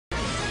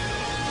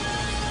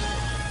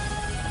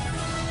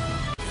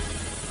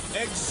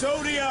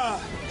Exodia!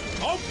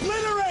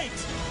 Obliterate!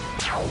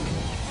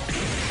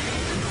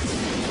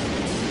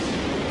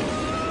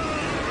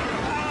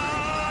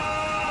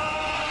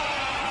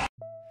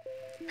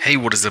 Hey,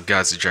 what is up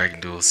guys, it's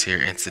DragonxDuelist here,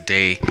 and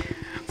today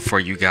for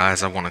you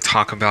guys I want to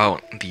talk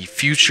about the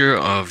future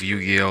of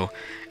Yu-Gi-Oh!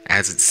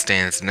 As it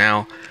stands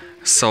now.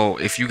 So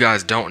if you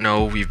guys don't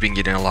know, we've been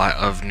getting a lot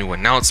of new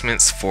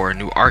announcements for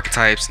new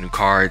archetypes, new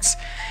cards,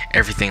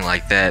 everything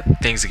like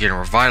that. Things are getting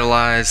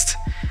revitalized.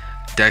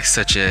 Decks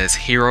such as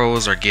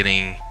Heroes are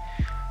getting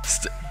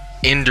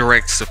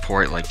indirect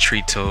support like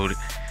Tree Toad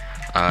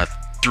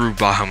through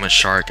Bahamut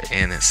Shark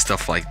and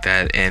stuff like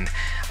that. And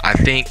I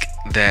think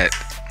that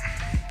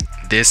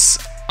this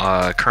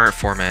current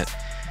format,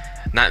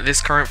 if not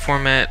this current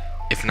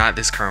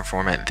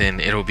format, then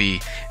it'll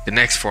be the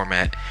next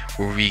format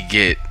where we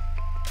get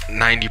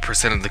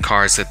 90% of the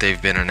cards that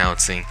they've been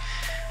announcing.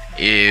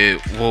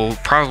 It will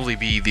probably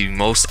be the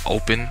most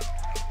open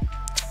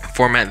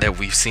format that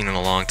we've seen in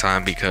a long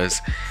time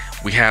because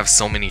we have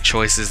so many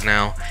choices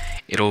now.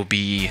 It'll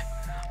be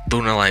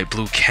Lunalight,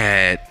 Blue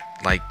Cat,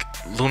 like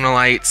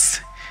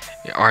Lunalights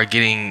are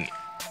getting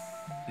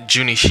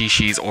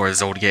Junishishis or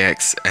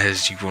Zodiacs,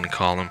 as you want to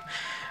call them,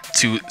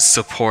 to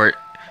support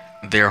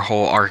their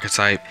whole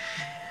archetype.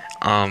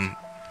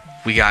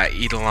 We got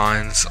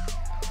Eidolons,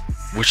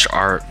 which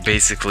are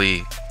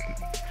basically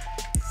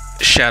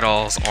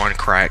Shadows on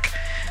crack.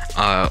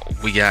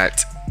 We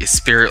got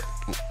Spirit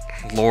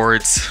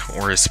Lords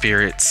or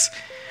Spirits,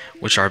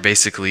 which are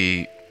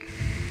basically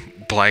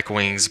Black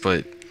Wings,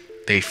 but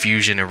they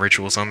fusion and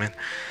ritual summon.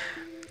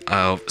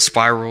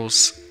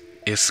 Spirals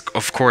is,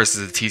 of course,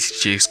 the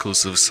TCG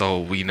exclusive, so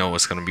we know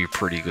it's going to be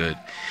pretty good.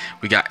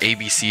 We got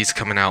ABCs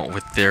coming out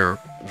with their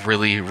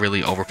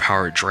really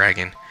overpowered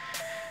dragon,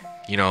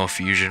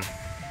 fusion,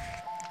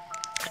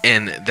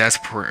 and that's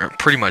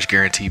pretty much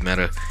guaranteed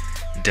meta,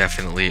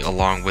 definitely,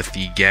 along with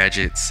the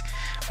gadgets.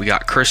 We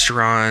got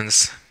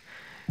Crystyrons.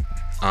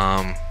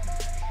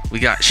 We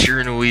got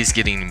Shiranuis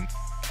getting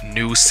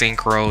new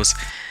synchros.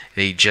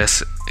 They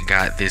just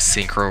got this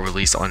synchro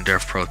released on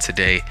Devpro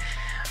today.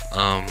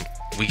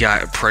 We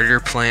got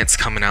Predator Plants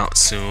coming out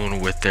soon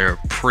with their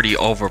pretty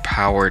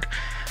overpowered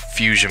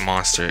fusion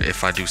monster,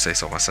 if I do say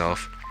so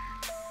myself.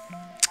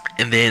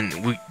 And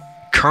then we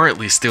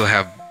currently still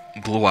have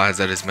Blue Eyes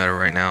that is meta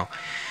right now.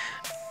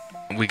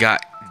 We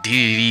got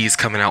DDDs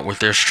coming out with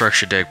their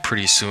structure deck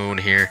pretty soon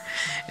here.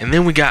 And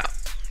then we got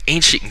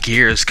Ancient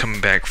Gears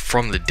coming back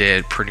from the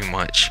dead pretty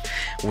much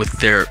with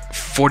their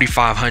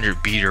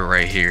 4500 beater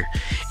right here,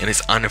 and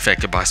it's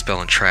unaffected by spell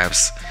and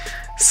traps.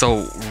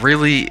 So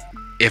really,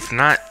 if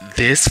not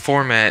this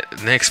format,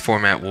 the next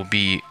format will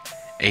be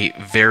a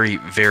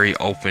very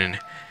open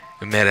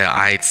meta.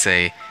 I'd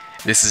say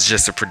this is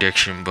just a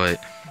prediction,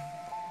 but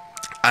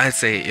I'd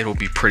say it'll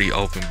be pretty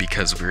open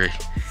because we're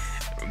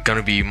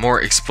gonna be more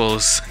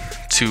exposed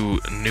to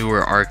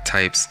newer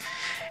archetypes,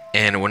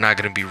 and we're not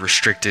gonna be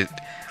restricted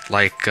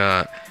like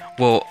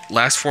well,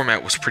 last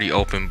format was pretty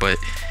open, but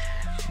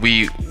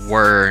we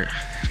were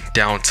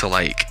down to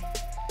like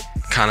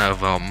kind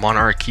of a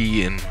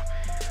monarchy and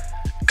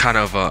kind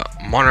of a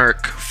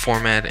monarch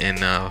format and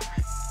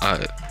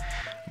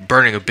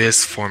burning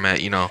abyss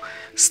format,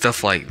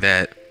 stuff like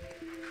that.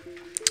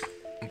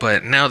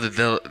 But now that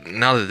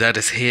that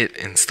is hit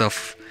and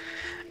stuff,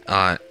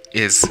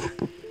 is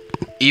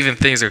even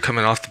things are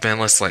coming off the ban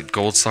list like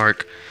Gold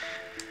Sark.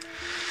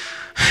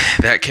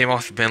 That came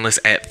off the ban list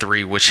at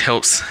 3, which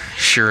helps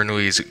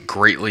Shiranuis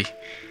greatly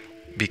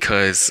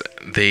because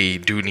they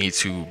do need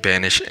to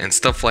banish and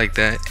stuff like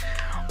that.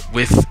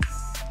 With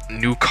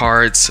new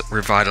cards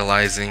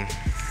revitalizing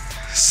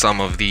some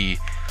of the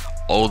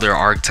older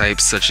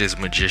archetypes such as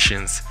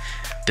Magicians,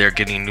 they're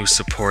getting new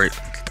support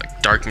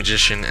like Dark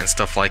Magician and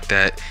stuff like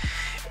that.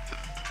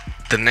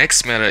 The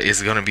next meta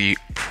is going to be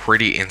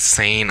pretty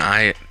insane,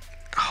 I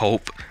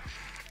hope.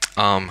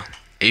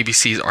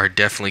 ABCs are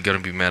definitely going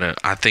to be meta.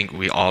 I think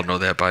we all know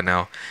that by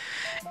now.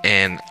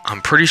 And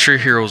I'm pretty sure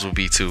Heroes will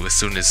be too as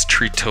soon as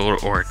Tree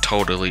Toad or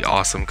Totally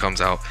Awesome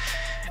comes out,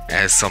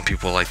 as some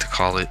people like to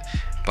call it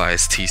by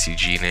its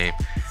TCG name.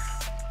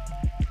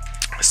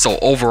 So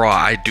overall,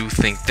 I do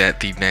think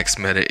that the next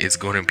meta is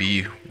going to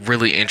be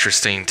really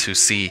interesting to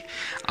see.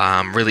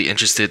 I'm really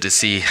interested to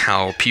see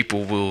how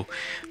people will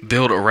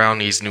build around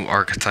these new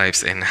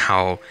archetypes and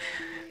how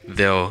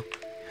they'll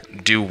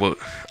do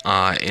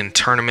in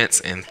tournaments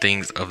and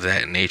things of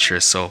that nature.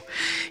 So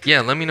yeah,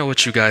 let me know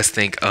what you guys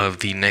think of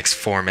the next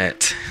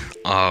format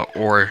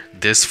or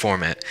this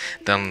format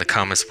down in the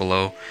comments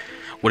below.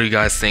 What do you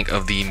guys think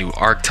of the new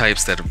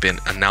archetypes that have been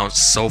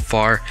announced so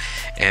far,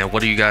 and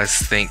what do you guys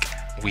think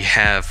we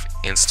have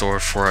in store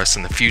for us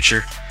in the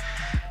future?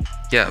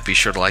 Yeah, be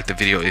sure to like the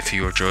video if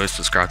you enjoyed,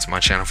 subscribe to my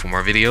channel for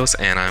more videos,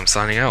 and I'm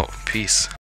signing out. Peace.